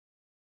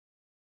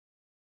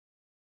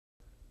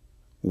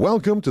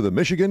Welcome to the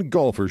Michigan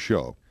Golfer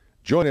Show.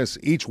 Join us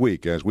each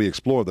week as we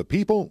explore the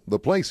people, the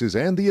places,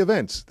 and the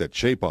events that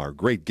shape our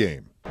great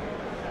game.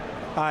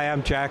 Hi,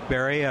 I'm Jack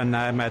Berry, and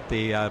I'm at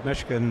the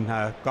Michigan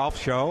Golf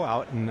Show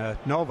out in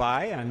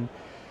Novi. And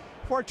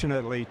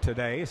fortunately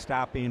today,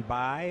 stopping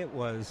by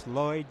was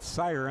Lloyd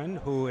Syron,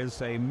 who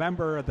is a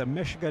member of the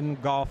Michigan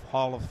Golf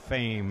Hall of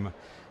Fame.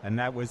 And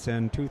that was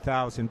in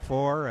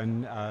 2004,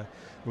 and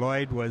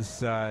Lloyd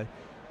was a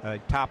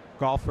top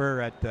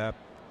golfer at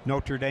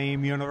Notre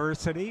Dame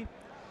University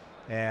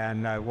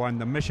and won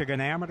the Michigan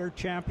Amateur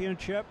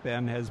Championship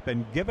and has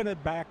been giving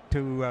it back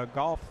to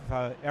golf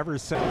ever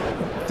since.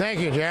 Thank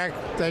you, Jack.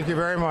 Thank you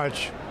very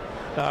much.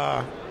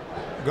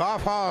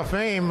 Golf Hall of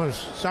Fame was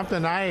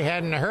something I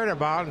hadn't heard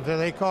about until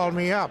they called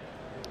me up.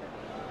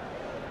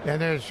 And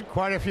there's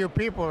quite a few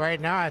people right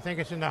now, I think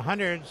it's in the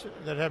hundreds,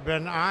 that have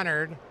been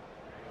honored.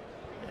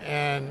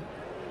 And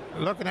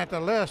looking at the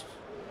list,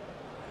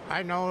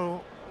 I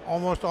know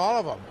almost all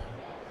of them,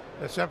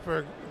 except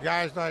for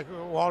guys like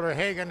Walter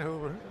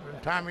Hagen,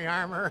 Tommy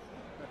Armour,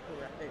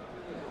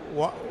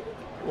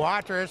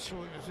 Watrous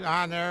was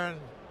on there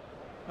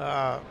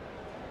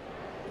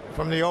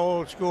from the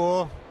old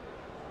school,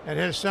 and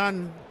his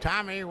son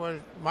Tommy was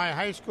my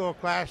high school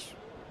class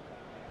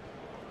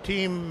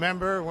team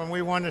member when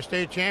we won the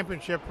state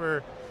championship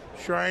for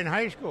Shrine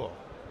High School.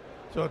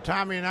 So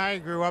Tommy and I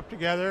grew up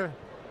together,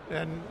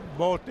 and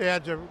both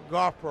dads are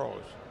golf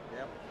pros.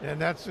 Yep. And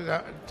that's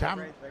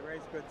Tommy. They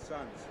raise good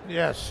sons.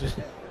 Yes,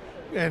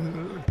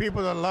 and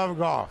people that love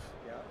golf.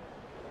 Yep.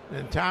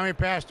 And Tommy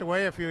passed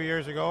away a few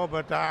years ago,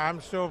 but I'm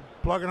still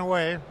plugging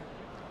away.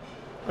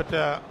 But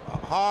the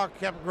hall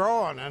kept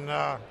growing, and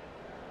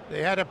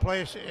they had a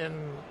place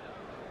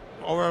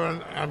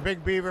over on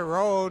Big Beaver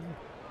Road,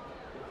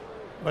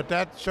 but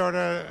that sort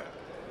of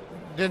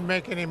didn't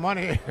make any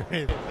money.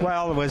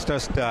 Well, it was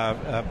just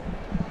a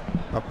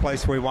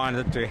place we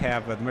wanted to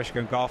have. The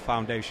Michigan Golf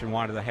Foundation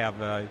wanted to have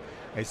a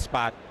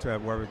spot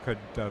where we could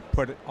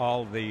put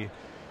all the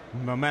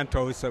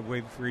mementos that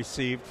we've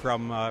received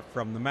from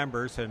the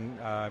members. And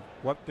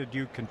what did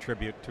you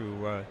contribute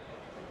to?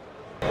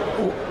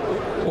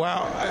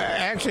 Well,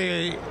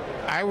 actually,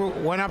 I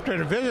went up there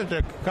to visit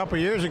a couple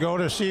years ago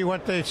to see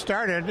what they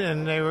started,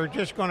 and they were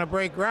just going to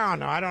break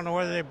ground. Now, I don't know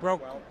whether they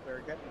broke. Well, they're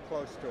getting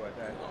close to it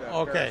at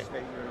okay. Ferris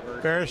State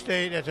University. Ferris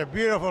State, it's a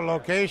beautiful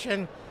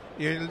location.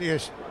 You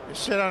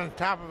sit on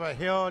top of a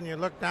hill and you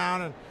look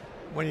down, and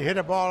when you hit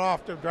a ball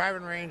off the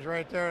driving range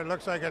right there, it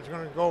looks like it's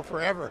going to go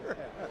forever.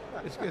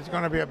 It's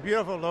going to be a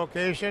beautiful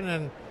location,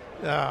 and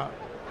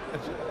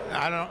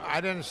I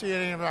didn't see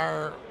any of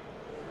our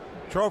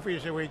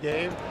trophies that we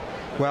gave.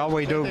 Well,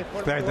 we do.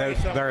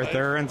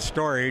 They're in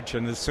storage,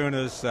 and as soon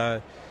as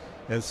the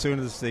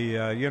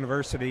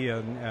university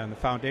and the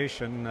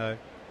foundation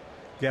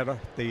get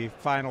the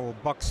final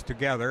bucks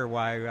together,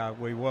 why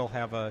we will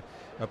have a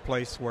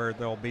place where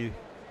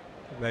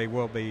they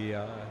will be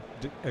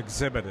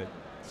exhibited.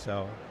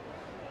 So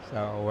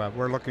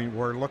we're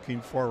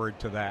looking forward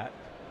to that.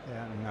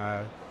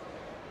 And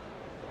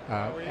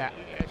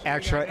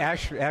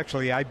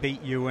actually, I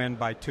beat you in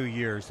by 2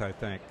 years, I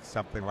think,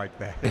 something like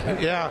that.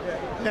 Yeah,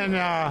 and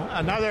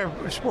another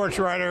sports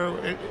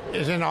writer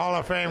is in the Hall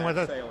of Fame with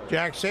us,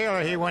 Jack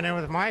Saylor. He went in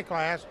with my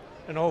class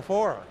in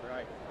 '04.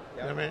 Right.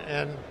 Yep. I mean,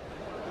 and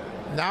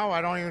now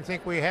I don't even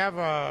think we have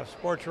a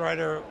sports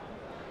writer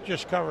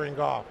just covering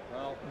golf.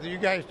 Well, you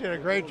guys did a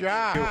great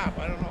job.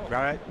 I don't know.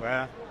 Right.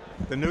 Well,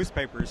 the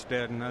newspapers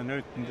did, and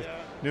the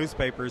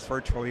newspapers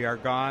virtually are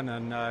gone,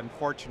 and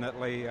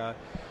unfortunately,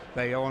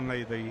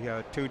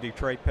 the two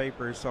Detroit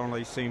papers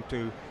only seem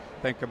to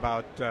think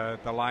about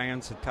the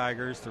Lions, the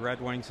Tigers, the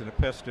Red Wings, and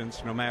the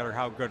Pistons, no matter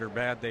how good or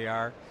bad they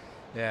are,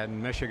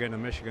 and Michigan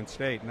and Michigan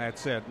State, and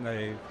that's it.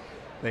 And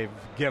they've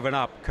given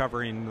up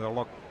covering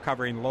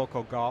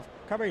local golf,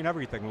 covering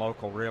everything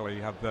local,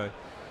 really, of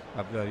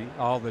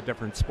all the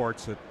different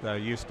sports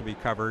that used to be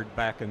covered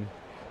back in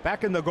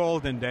the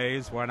golden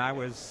days when I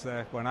was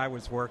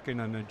working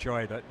and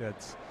enjoyed it.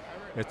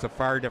 It's a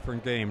far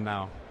different game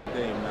now.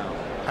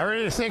 I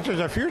really think there's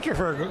a future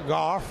for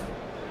golf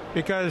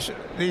because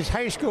these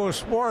high school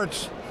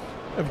sports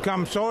have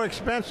become so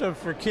expensive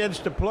for kids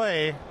to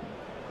play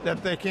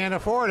that they can't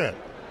afford it.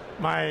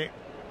 My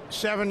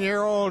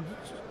 7-year-old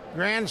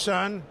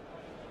grandson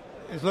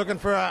is looking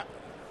for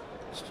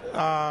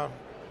a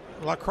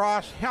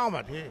lacrosse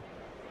helmet.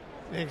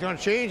 He's going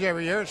to change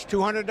every year. It's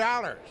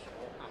 $200.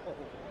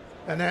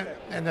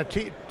 And the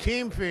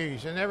team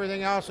fees and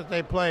everything else that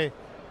they play,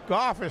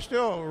 golf is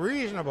still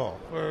reasonable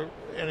for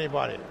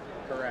anybody.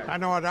 Correct. I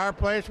know at our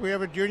place we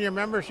have a junior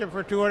membership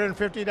for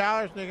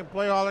 $250, and they can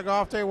play all the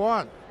golf they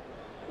want.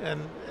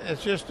 And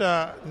it's just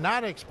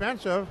not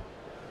expensive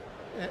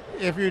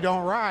if you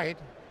don't ride.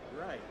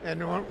 Right.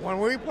 And when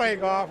we play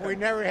golf, we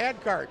never had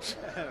carts.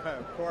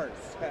 Of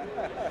course.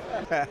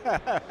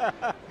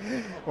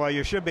 Well,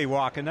 you should be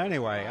walking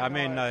anyway. I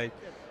mean,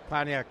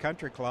 Pontiac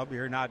Country Club,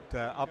 you're not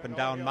up and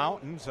down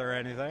mountains or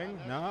anything.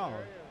 No.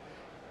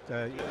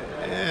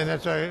 And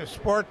it's a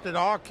sport that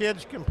all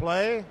kids can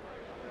play.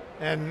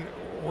 And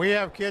we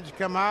have kids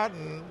come out,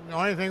 and the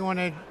only thing when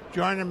they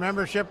join the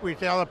membership, we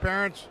tell the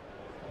parents,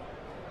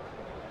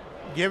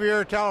 give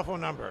your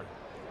telephone number.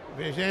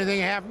 If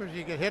anything happens,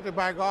 you get hit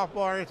by a golf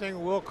ball or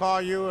anything, we'll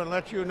call you and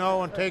let you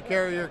know and take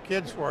care of your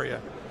kids for you.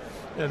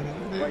 And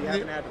well, you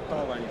haven't had to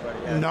call anybody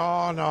yet.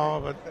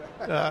 No,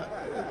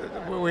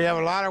 but we have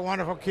a lot of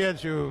wonderful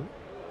kids who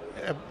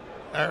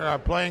are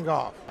playing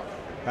golf.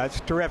 That's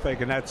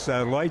terrific, and that's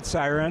Lloyd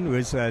Syron, who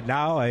is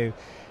now a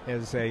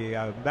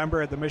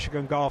member of the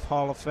Michigan Golf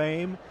Hall of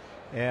Fame,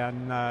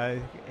 and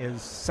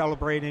is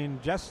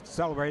just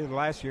celebrated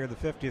last year the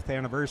 50th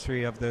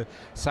anniversary of the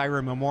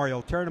Syron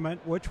Memorial Tournament,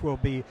 which will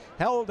be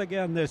held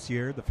again this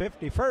year, the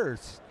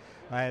 51st,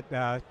 at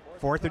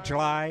 4th of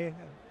July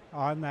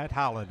on that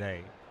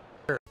holiday.